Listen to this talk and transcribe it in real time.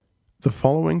The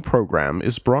following program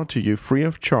is brought to you free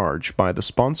of charge by the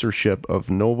sponsorship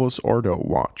of Novus Ordo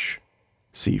Watch.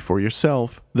 See for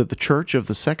yourself that the Church of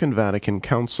the Second Vatican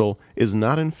Council is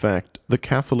not in fact the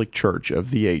Catholic Church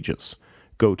of the ages.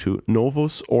 Go to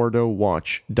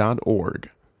novusordowatch.org.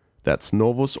 That's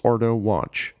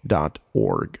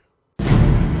novusordowatch.org.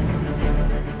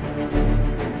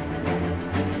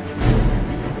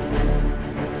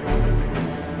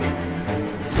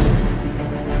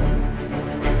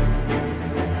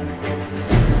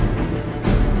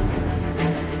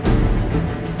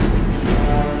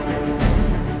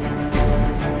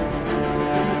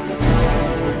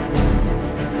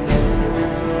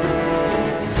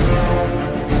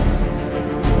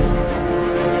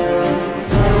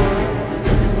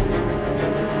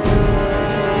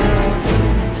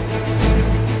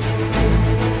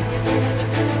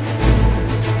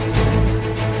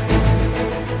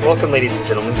 Welcome, ladies and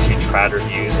gentlemen, to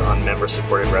TradReviews on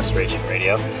member-supported Restoration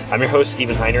Radio. I'm your host,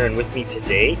 Stephen Heiner, and with me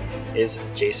today is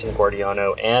Jason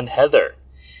Guardiano and Heather.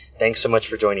 Thanks so much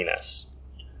for joining us.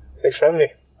 Thanks for having me.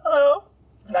 Hello.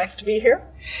 Nice to be here.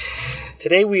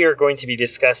 Today we are going to be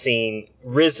discussing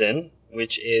Risen,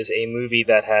 which is a movie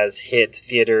that has hit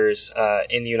theaters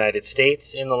in the United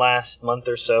States in the last month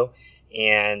or so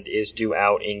and is due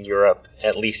out in Europe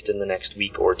at least in the next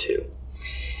week or two.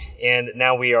 And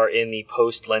now we are in the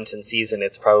post-Lenten season.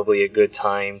 It's probably a good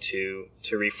time to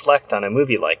reflect on a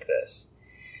movie like this.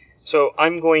 So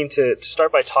I'm going to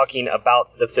start by talking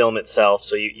about the film itself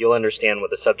so you'll understand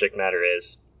what the subject matter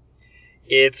is.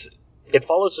 It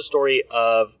follows the story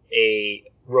of a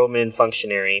Roman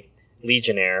functionary,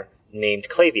 legionnaire, named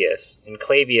Clavius. And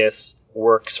Clavius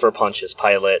works for Pontius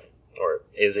Pilate, or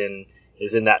is in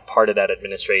that part of that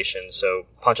administration. So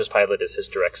Pontius Pilate is his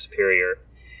direct superior.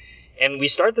 And we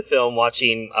start the film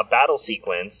watching a battle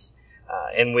sequence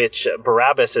in which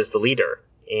Barabbas is the leader.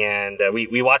 And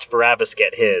we watch Barabbas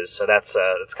get his, so that's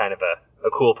kind of a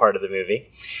cool part of the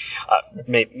movie.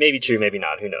 Maybe true, maybe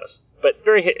not, who knows. But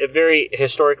very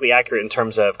historically accurate in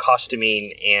terms of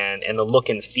costuming and the look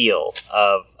and feel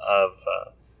of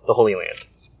the Holy Land.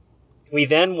 We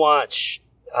then watch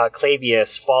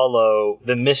Clavius follow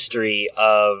the mystery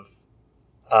of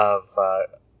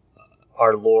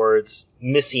our Lord's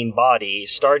missing body,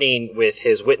 starting with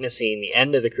his witnessing the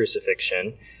end of the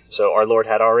crucifixion. So our Lord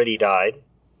had already died,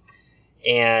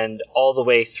 and all the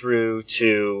way through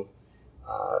to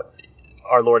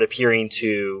our Lord appearing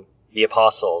to the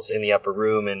apostles in the upper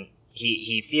room, and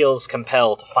he feels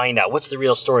compelled to find out what's the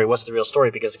real story,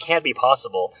 because it can't be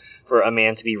possible for a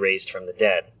man to be raised from the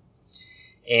dead.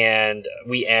 And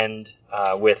we end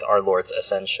with our Lord's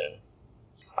ascension.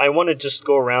 I want to just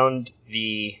go around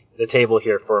the table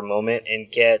here for a moment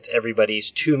and get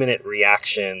everybody's 2-minute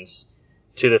reactions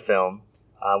to the film.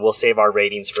 We'll save our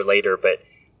ratings for later, but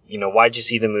why'd you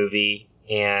see the movie,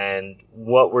 and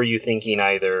what were you thinking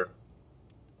either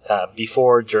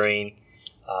before, during,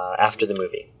 after the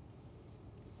movie?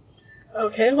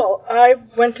 Okay, well, I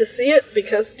went to see it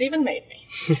because Stephen made me.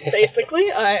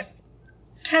 Basically, I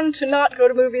tend to not go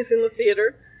to movies in the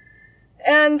theater,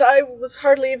 and I was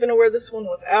hardly even aware this one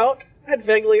was out. I'd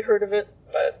vaguely heard of it,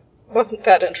 but wasn't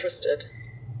that interested.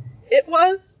 It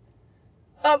was,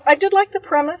 I did like the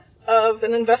premise of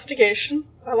an investigation.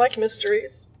 I like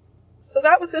mysteries. So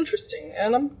that was interesting,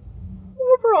 and I'm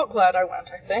overall glad I went,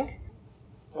 I think.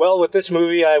 Well, with this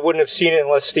movie, I wouldn't have seen it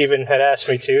unless Stephen had asked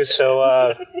me to, so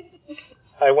I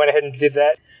went ahead and did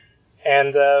that.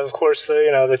 And, of course,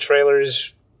 the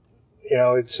trailers,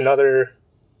 it's another,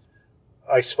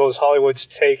 I suppose, Hollywood's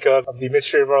take of the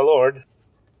mystery of our Lord.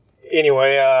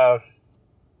 Anyway,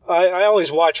 I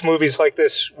always watch movies like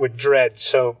this with dread,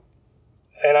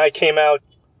 and I came out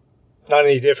not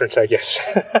any different, I guess.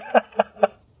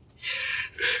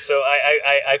 So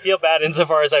I feel bad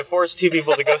insofar as I forced two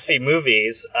people to go see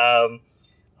movies. I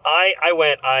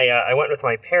went with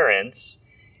my parents,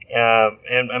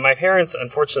 and my parents,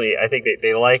 unfortunately, I think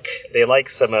they like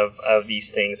some of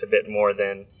these things a bit more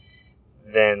than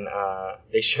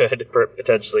they should,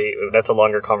 potentially. That's a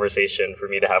longer conversation for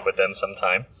me to have with them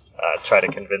sometime, try to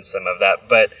convince them of that.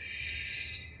 But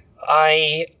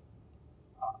I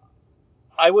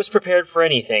was prepared for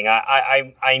anything.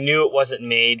 I knew it wasn't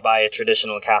made by a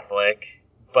traditional Catholic,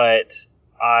 but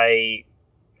I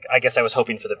guess I was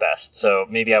hoping for the best. So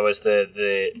maybe I was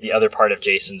the other part of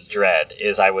Jason's dread,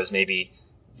 is I was maybe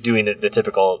doing the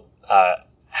typical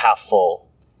half full,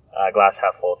 glass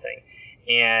half full thing.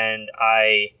 And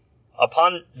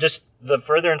upon just the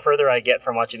further and further I get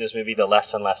from watching this movie, the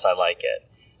less and less I like it.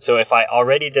 So if I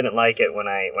already didn't like it when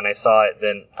I saw it,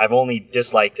 then I've only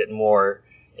disliked it more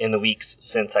in the weeks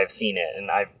since I've seen it, and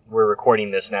we're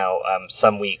recording this now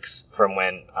some weeks from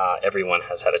when everyone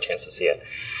has had a chance to see it.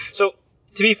 So,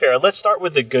 to be fair, let's start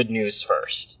with the good news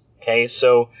first. Okay,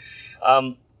 so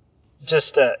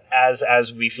just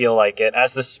as we feel like it,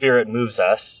 as the Spirit moves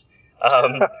us,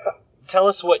 tell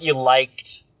us what you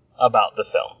liked about the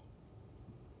film.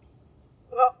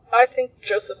 Well, I think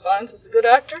Joseph Fiennes is a good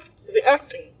actor, so the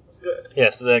acting was good.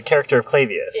 Yes, the character of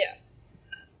Clavius. Yes.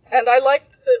 And I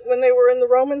liked that when they were in the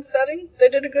Roman setting, they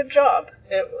did a good job.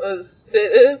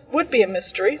 It would be a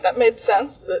mystery. That made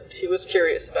sense that he was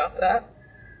curious about that.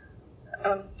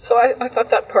 So I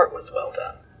thought that part was well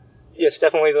done. Yes,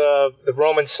 definitely the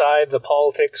Roman side, the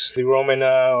politics, the Roman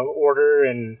order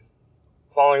and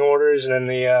following orders, and then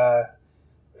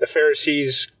the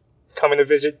Pharisees coming to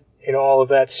visit. All of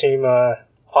that seemed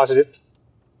positive.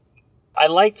 I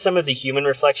liked some of the human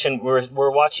reflection.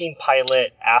 We're watching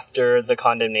Pilate after the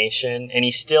condemnation, and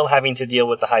he's still having to deal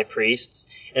with the high priests.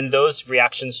 And those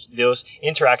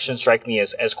interactions strike me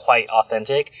as quite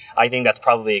authentic. I think that's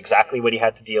probably exactly what he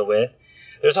had to deal with.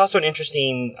 There's also an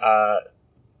interesting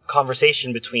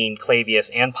conversation between Clavius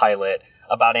and Pilate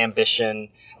about ambition,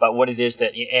 about what it is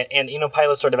that, and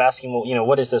Pilate sort of asking, well,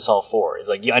 what is this all for? It's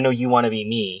like, I know you want to be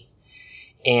me,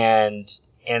 and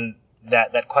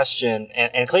that question,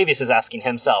 and Clavius is asking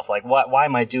himself, like, why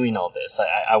am I doing all this?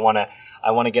 I want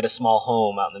to get a small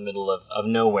home out in the middle of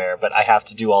nowhere, but I have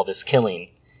to do all this killing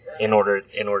in order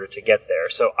to get there.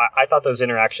 So I thought those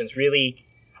interactions really,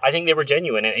 I think they were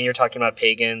genuine. And you're talking about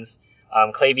pagans.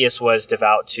 Clavius was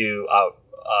devout to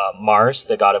Mars,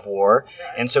 the god of war,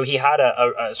 and so he had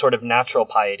a sort of natural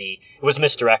piety. It was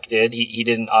misdirected. He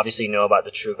didn't obviously know about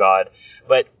the true God,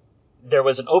 but there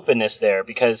was an openness there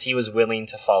because he was willing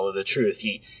to follow the truth.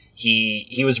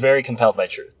 He was very compelled by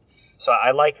truth. So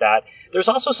I like that. There's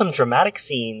also some dramatic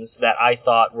scenes that I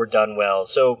thought were done well.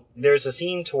 So there's a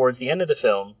scene towards the end of the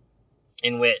film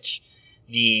in which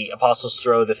the apostles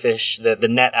throw the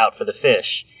net out for the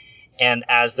fish, and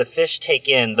as the fish take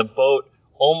in, the boat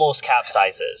almost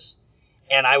capsizes.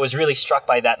 And I was really struck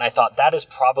by that, and I thought that is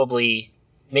probably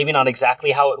maybe not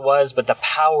exactly how it was, but the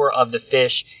power of the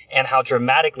fish and how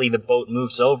dramatically the boat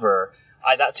moves over,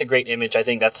 that's a great image. I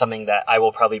think that's something that I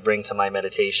will probably bring to my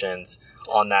meditations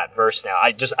on that verse now.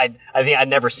 I think I'd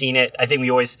never seen it. I think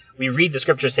we read the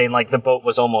scripture saying like the boat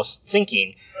was almost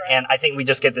sinking, and I think we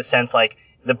just get the sense like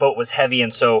the boat was heavy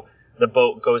and so the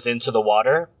boat goes into the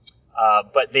water.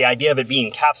 But the idea of it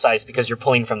being capsized because you're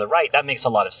pulling from the right, that makes a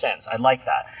lot of sense. I like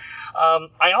that.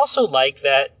 I also like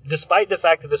that despite the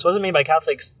fact that this wasn't made by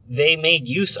Catholics, they made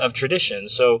use of tradition.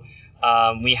 So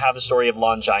we have the story of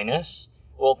Longinus.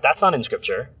 Well, that's not in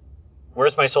Scripture.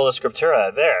 Where's my sola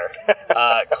scriptura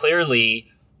there?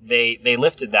 Clearly, they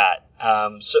lifted that.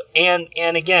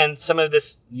 And again, some of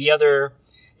the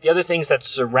other things that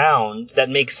surround that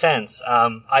make sense.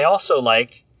 I also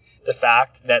liked the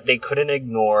fact that they couldn't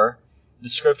ignore the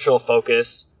scriptural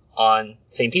focus on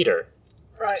St. Peter.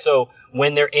 Right. So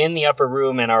when they're in the upper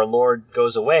room and our Lord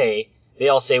goes away, they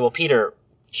all say, well, Peter,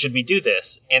 should we do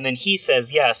this? And then he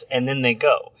says yes, and then they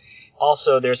go.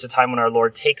 Also, there's a time when our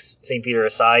Lord takes St. Peter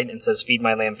aside and says, feed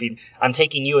my lamb, feed. I'm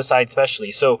taking you aside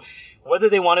specially. So whether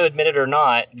they want to admit it or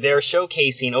not, they're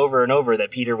showcasing over and over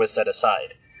that Peter was set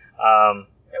aside.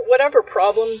 Whatever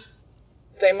problems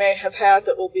they may have had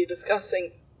that we'll be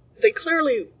discussing, they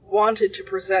clearly wanted to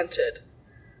present it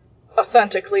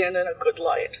authentically and in a good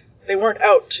light. They weren't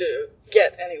out to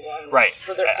get anyone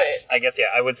for their faith. I guess, yeah,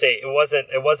 I would say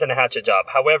it wasn't a hatchet job.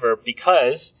 However,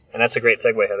 because, and that's a great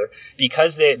segue, Heather,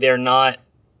 because they're not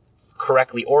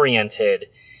correctly oriented,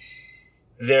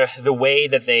 the way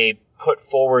that they put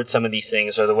forward some of these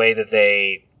things or the way that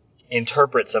they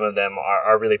interpret some of them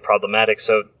are really problematic.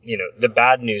 So, the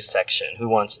bad news section, who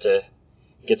wants to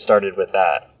get started with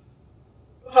that?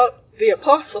 Well, the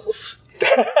apostles.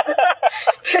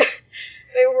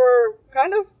 They were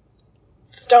kind of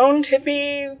stoned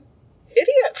hippie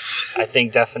idiots. I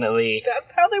think definitely.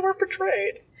 That's how they were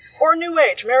portrayed. Or New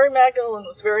Age. Mary Magdalene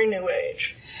was very New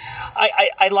Age.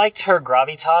 I liked her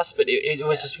gravitas, but it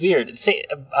was just weird.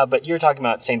 But you're talking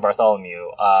about St.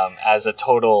 Bartholomew as a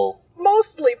total...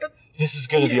 Mostly, but... This is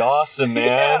going to be awesome,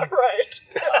 man. Yeah,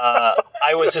 right.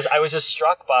 I was just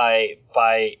struck by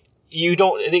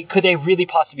could they really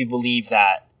possibly believe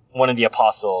that one of the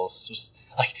apostles was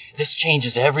like, this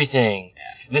changes everything. Yeah.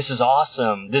 This is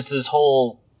awesome. This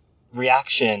whole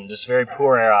reaction, just very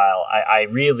puerile. I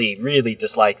really, really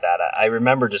dislike that. I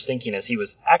remember just thinking as he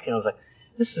was acting, I was like,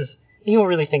 you don't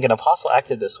really think an apostle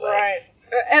acted this way. Right.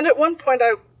 And at one point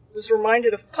I was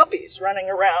reminded of puppies running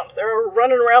around. They were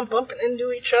running around bumping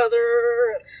into each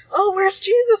other. Oh, where's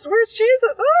Jesus? Where's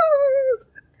Jesus? Oh!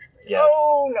 Yes.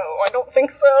 Oh, no, I don't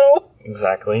think so.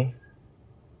 Exactly.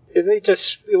 It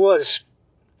was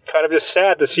kind of just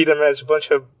sad to see them as a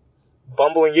bunch of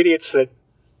bumbling idiots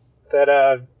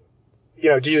that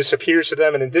Jesus appears to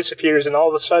them and then disappears, and all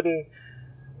of a sudden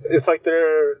it's like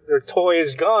their toy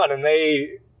is gone and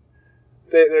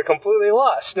they're completely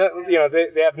lost.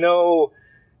 They have no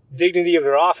dignity of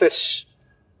their office.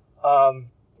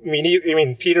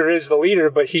 Peter is the leader,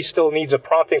 but he still needs a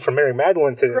prompting from Mary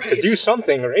Magdalene to do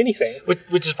something or anything.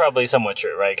 Which is probably somewhat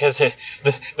true, right? Because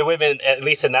the women, at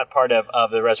least in that part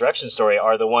of the resurrection story,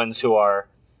 are the ones who are,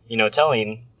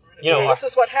 telling, this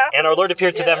is what happened. And our Lord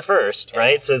appeared to them first,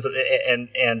 right? So,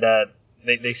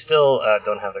 they still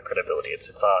don't have the credibility.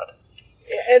 It's odd.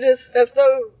 It is as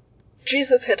though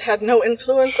Jesus had no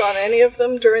influence on any of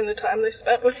them during the time they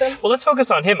spent with him. Well, let's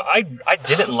focus on him. I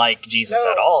didn't like Jesus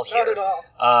at all here. Not at all.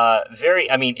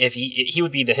 If he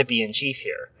would be the hippie in chief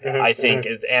here, Mm-hmm. I think,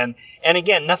 and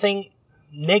again, nothing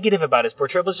negative about his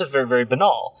portrayal, but it's just very, very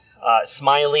banal.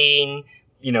 Smiling,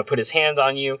 put his hand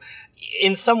on you.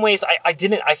 In some ways,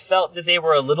 I felt that they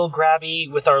were a little grabby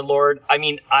with our Lord. I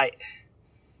mean, I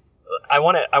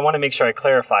want to make sure I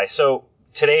clarify. So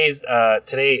today,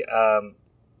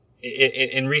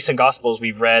 in recent Gospels,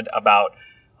 we've read about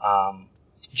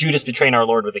Judas betraying our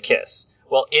Lord with a kiss.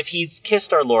 Well, if he's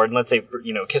kissed our Lord, and let's say,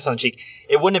 kiss on the cheek,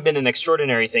 it wouldn't have been an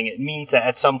extraordinary thing. It means that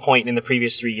at some point in the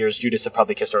previous 3 years, Judas had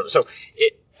probably kissed our Lord. So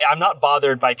I'm not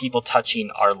bothered by people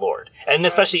touching our Lord. And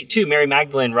especially, too, Mary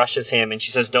Magdalene rushes him, and he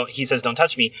says, don't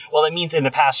touch me. Well, it means in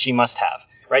the past she must have,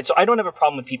 right? So I don't have a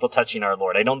problem with people touching our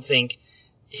Lord. I don't think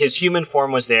his human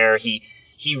form was there. He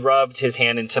rubbed his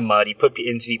hand into mud. He put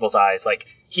into people's eyes. Like,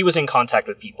 he was in contact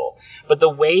with people. But the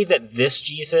way that this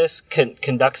Jesus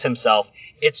conducts himself,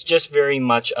 it's just very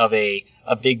much of a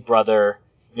big brother,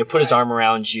 put his arm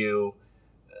around you,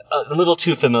 a little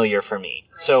too familiar for me.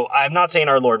 So I'm not saying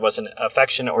our Lord wasn't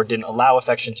affectionate or didn't allow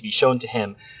affection to be shown to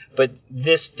him, but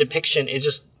this depiction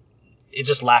is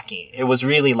just lacking. It was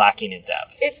really lacking in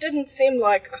depth. It didn't seem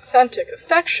like authentic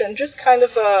affection, just kind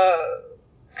of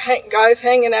guys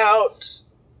hanging out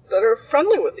that are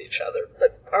friendly with each other.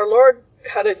 But our Lord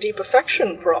had a deep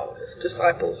affection for all of his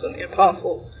disciples and the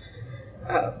apostles,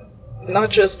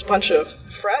 not just a bunch of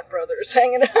frat brothers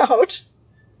hanging out.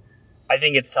 I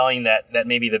think it's telling that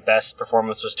maybe the best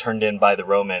performance was turned in by the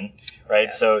Roman, right?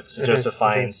 Yes. So Joseph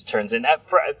Fiennes turns in.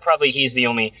 Probably he's the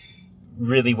only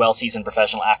really well-seasoned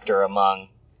professional actor among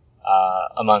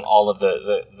all of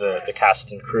the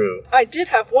cast and crew. I did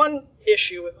have one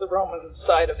issue with the Roman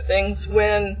side of things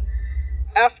when,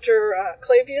 after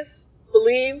Clavius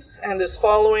believes and is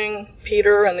following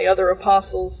Peter and the other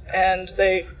apostles, and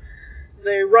they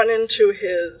run into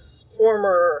his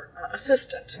former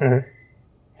assistant. Mm-hmm.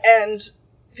 And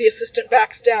the assistant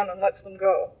backs down and lets them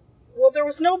go. Well, there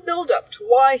was no build-up to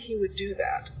why he would do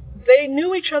that. They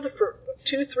knew each other for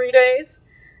 2-3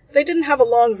 days. They didn't have a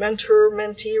long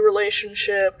mentor-mentee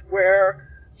relationship where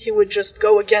he would just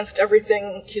go against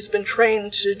everything he's been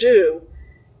trained to do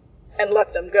and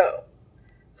let them go.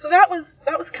 So that was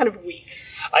kind of weak.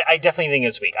 I definitely think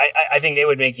it's weak. I think they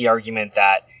would make the argument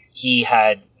that he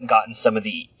had gotten some of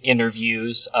the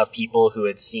interviews of people who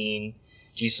had seen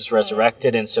Jesus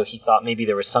resurrected, and so he thought maybe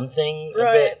there was something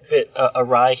a bit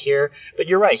awry here. But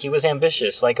you're right, he was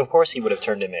ambitious. Like, of course he would have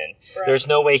turned him in. Right. There's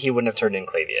no way he wouldn't have turned in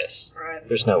Clavius. Right.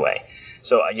 There's no way.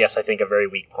 So, yes, I think a very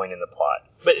weak point in the plot.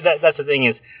 But that's the thing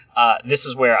is, this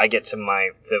is where I get to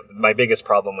my biggest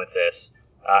problem with this.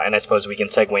 And I suppose we can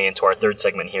segue into our third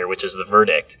segment here, which is the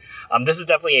verdict. This is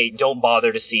definitely a don't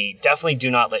bother to see. Definitely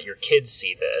do not let your kids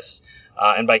see this.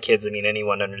 And by kids, I mean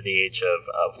anyone under the age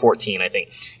of 14, I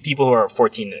think. People who are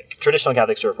 14, traditional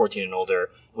Catholics who are 14 and older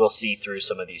will see through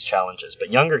some of these challenges, but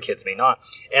younger kids may not.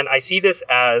 And I see this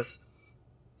as,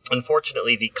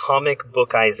 unfortunately, the comic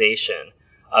bookization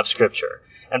of Scripture.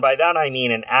 And by that I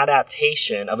mean an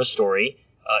adaptation of a story.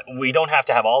 We don't have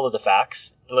to have all of the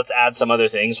facts. Let's add some other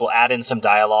things. We'll add in some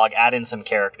dialogue, add in some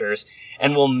characters,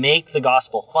 and we'll make the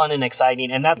gospel fun and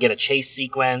exciting, and that'll get a chase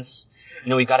sequence.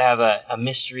 We've got to have a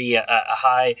mystery,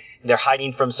 they're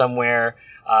hiding from somewhere.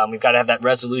 We've got to have that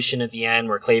resolution at the end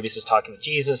where Clavius is talking with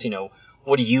Jesus.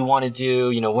 What do you want to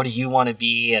do? What do you want to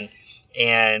be?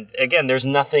 And again, there's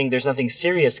nothing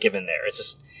serious given there.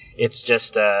 It's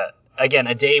just again,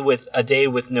 a day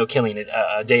with no killing,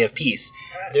 a day of peace.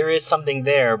 There is something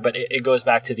there, but it goes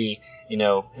back to the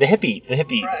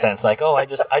hippie sense, like, oh, I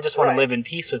just want to live in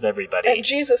peace with everybody. And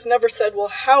Jesus never said, well,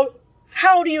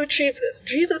 how do you achieve this?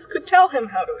 Jesus could tell him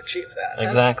how to achieve that.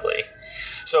 Exactly.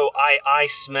 So I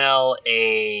smell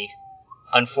a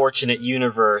unfortunate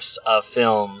universe of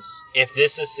films. If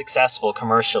this is successful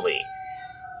commercially,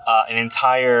 an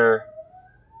entire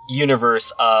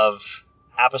universe of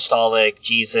apostolic,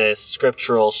 Jesus,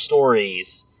 scriptural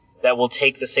stories that will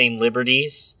take the same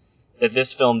liberties that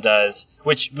this film does,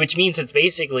 which means it's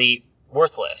basically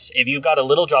worthless. If you've got a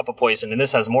little drop of poison, and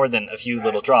this has more than a few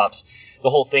little drops, the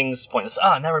whole thing's pointless.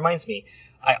 And that reminds me,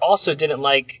 I also didn't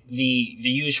like the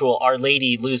usual Our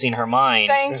Lady losing her mind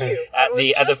Thank you.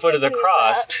 at the foot of the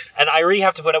cross. And I really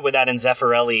have to put up with that in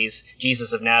Zeffirelli's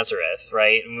Jesus of Nazareth,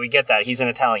 right? And we get that. He's an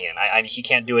Italian. He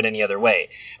can't do it any other way.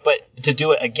 But to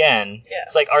do it again,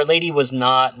 It's like Our Lady was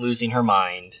not losing her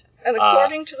mind. And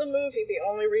according to the movie, the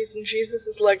only reason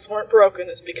Jesus' legs weren't broken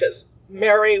is because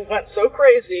Mary went so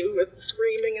crazy with the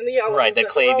screaming and the yelling. Right, that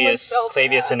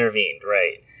Clavius intervened,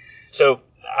 right. So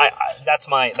that's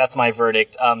my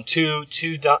verdict. Two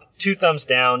thumbs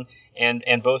down,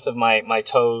 and both of my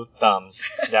toe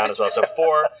thumbs down as well. So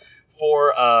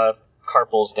four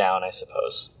carpals down, I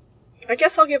suppose. I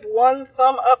guess I'll give one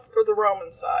thumb up for the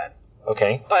Roman side.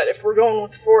 Okay. But if we're going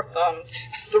with 4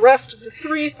 thumbs, the rest of the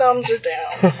 3 thumbs are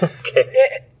down.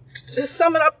 Okay. To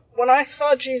sum it up, when I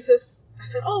saw Jesus, I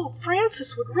said, "Oh,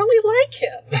 Francis would really like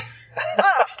him."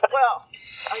 Well,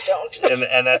 I don't.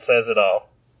 And that says it all.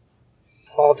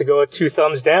 I'll have to go with 2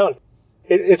 thumbs down.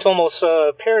 It's almost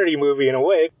a parody movie in a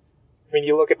way. I mean,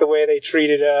 you look at the way they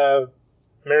treated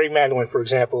Mary Magdalene, for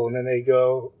example, and then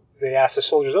they ask the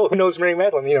soldiers, "Oh, who knows Mary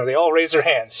Magdalene?" They all raise their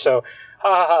hands. So,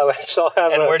 let's all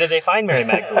have. And where did they find Mary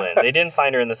Magdalene? They didn't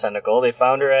find her in the cenacle. They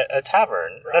found her at a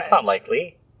tavern. Right. That's not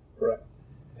likely. Right.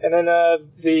 And then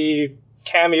the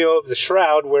cameo of the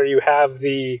shroud, where you have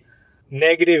the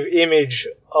negative image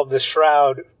of the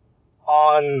shroud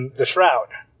on the shroud,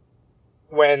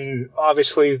 when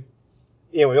obviously,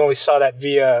 we only saw that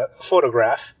via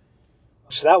photograph.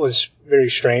 So that was very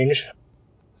strange.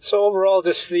 So overall,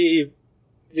 just the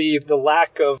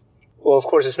lack of, well, of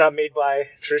course, it's not made by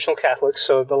traditional Catholics,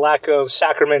 so the lack of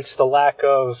sacraments, the lack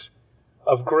of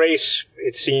grace,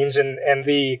 it seems, and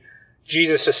the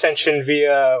Jesus ascension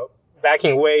via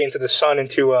backing away into the sun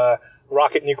into a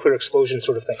rocket nuclear explosion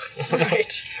sort of thing.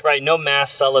 Right. No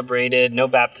mass celebrated, no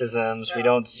baptisms. No. We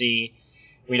don't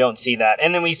see that.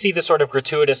 And then we see the sort of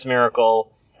gratuitous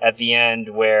miracle at the end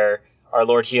where our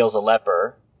Lord heals a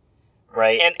leper.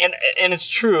 Right. And it's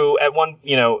true. At one,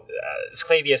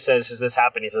 Clavius says, "Has this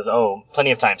happened?" He says, "Oh,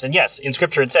 plenty of times." And yes, in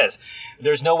Scripture it says,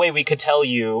 there's no way we could tell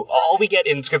you. All we get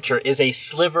in Scripture is a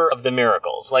sliver of the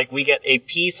miracles. Like, we get a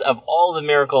piece of all the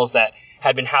miracles that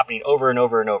had been happening over and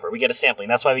over and over. We get a sampling.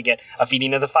 That's why we get a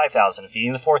feeding of the 5,000, a feeding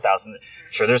of the 4,000.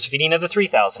 Sure, there's a feeding of the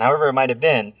 3,000, however it might have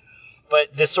been.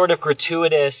 But this sort of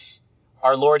gratuitous,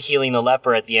 our Lord healing the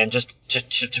leper at the end, just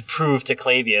to prove to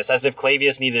Clavius, as if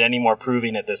Clavius needed any more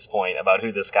proving at this point about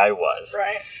who this guy was.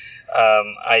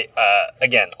 Right.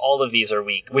 Again, all of these are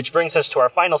weak, which brings us to our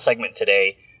final segment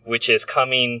today, which is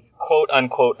coming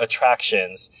quote-unquote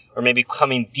attractions, or maybe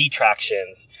coming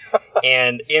detractions.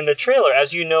 And in the trailer,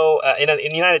 as you know, in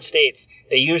the United States,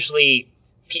 they usually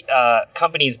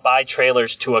companies buy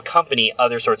trailers to accompany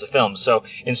other sorts of films. So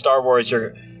in Star Wars,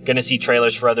 you're going to see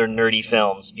trailers for other nerdy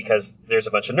films because there's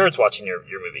a bunch of nerds watching your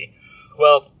movie.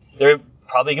 Well, there are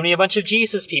probably going to be a bunch of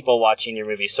Jesus people watching your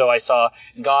movie. So I saw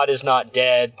God Is Not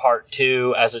Dead Part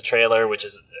 2 as a trailer, which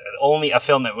is only a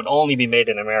film that would only be made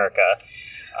in America.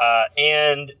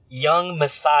 And Young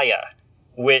Messiah,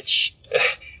 which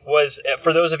was,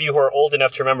 for those of you who are old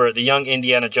enough to remember, the Young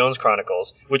Indiana Jones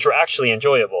Chronicles, which were actually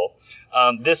enjoyable.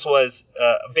 This was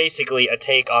basically a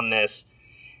take on this,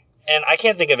 and I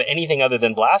can't think of anything other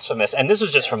than blasphemous, and this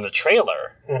was just from the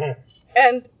trailer. Mm-hmm.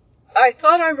 And I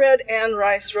thought I read Anne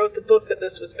Rice wrote the book that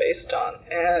this was based on,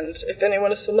 and if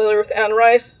anyone is familiar with Anne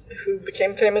Rice, who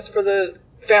became famous for the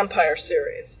vampire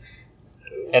series.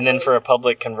 And then for a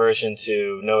public conversion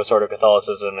to no sort of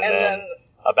Catholicism, and then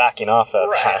a backing off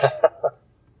of that.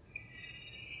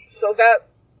 So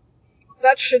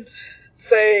that should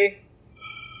say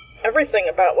everything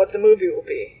about what the movie will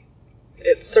be.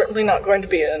 It's certainly not going to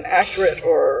be an accurate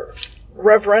or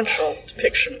reverential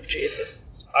depiction of Jesus.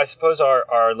 I suppose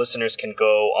our listeners can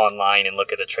go online and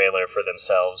look at the trailer for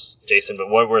themselves, Jason, but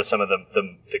what were some of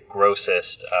the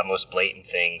grossest, most blatant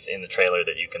things in the trailer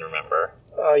that you can remember?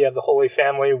 You have the Holy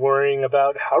Family worrying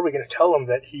about how are we going to tell him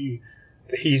that he's,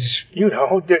 he's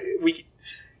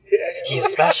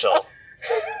special.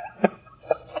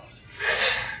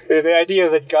 The idea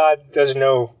that God doesn't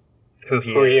know who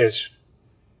he is.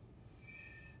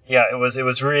 Yeah, it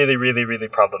was really, really, really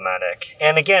problematic.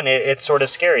 And again, it's sort of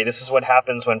scary. This is what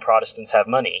happens when Protestants have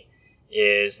money,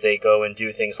 is they go and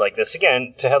do things like this.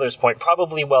 Again, to Heather's point,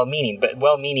 probably well-meaning, but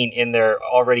well-meaning in their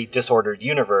already disordered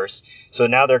universe. So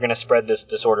now they're going to spread this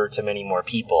disorder to many more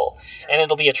people. And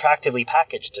it'll be attractively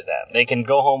packaged to them. They can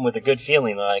go home with a good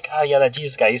feeling. They're like, oh yeah, that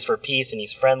Jesus guy, he's for peace, and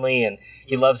he's friendly, and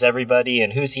he loves everybody,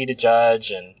 and who's he to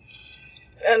judge?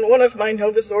 And one of my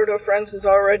Novus Ordo friends has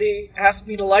already asked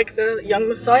me to like the Young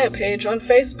Messiah page on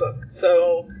Facebook.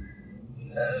 So,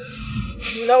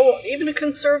 no, even a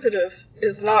conservative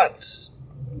is not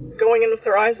going in with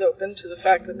their eyes open to the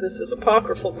fact that this is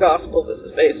apocryphal gospel this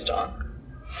is based on.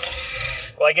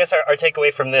 Well, I guess our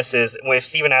takeaway from this is, if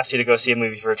Stephen asks you to go see a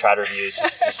movie for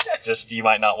TradReviews, just you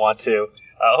might not want to.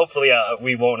 Hopefully,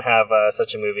 we won't have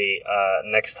such a movie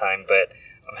next time. But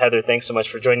Heather, thanks so much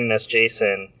for joining us.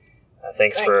 Jason,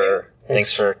 thanks for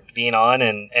being on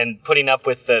and putting up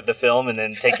with the film and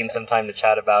then taking some time to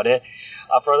chat about it.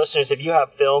 For our listeners, if you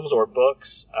have films or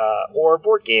books or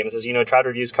board games, as you know,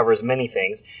 TradReviews covers many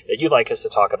things that you'd like us to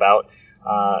talk about,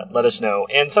 let us know.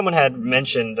 And someone had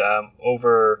mentioned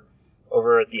over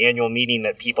at the annual meeting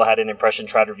that people had an impression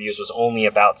TradReviews was only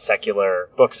about secular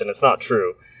books, and it's not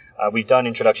true. We've done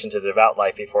Introduction to the Devout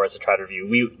Life before as a TradReview.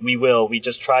 We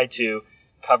just try to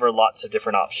cover lots of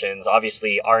different options.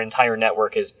 Obviously, our entire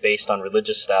network is based on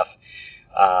religious stuff,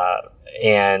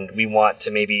 and we want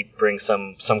to maybe bring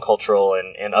some cultural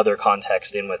and other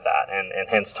context in with that, and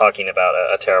hence talking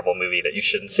about a terrible movie that you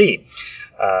shouldn't see.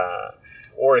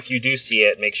 Or if you do see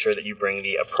it, make sure that you bring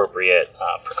the appropriate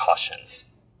precautions.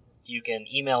 You can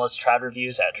email us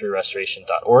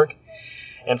tradreviews@truerestoration.org.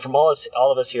 And from all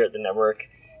of us here at the network,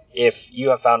 if you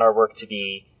have found our work to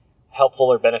be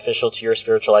helpful or beneficial to your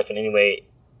spiritual life in any way,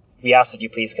 we ask that you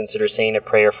please consider saying a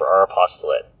prayer for our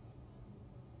apostolate.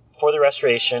 For the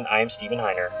Restoration, I am Stephen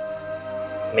Heiner.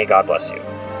 May God bless you.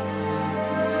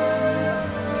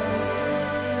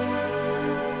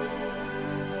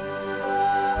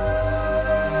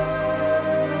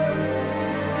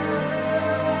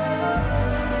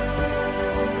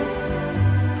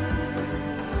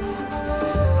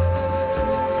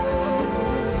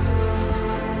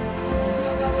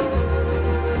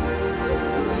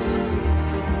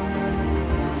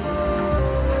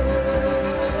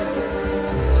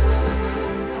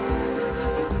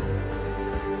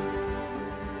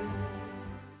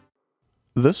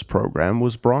 This program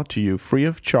was brought to you free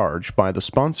of charge by the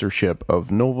sponsorship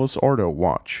of Novus Ordo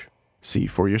Watch. See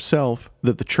for yourself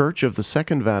that the Church of the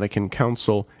Second Vatican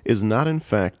Council is not in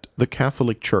fact the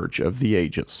Catholic Church of the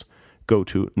ages. Go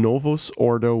to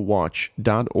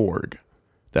novusordowatch.org.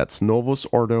 That's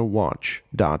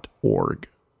novusordowatch.org.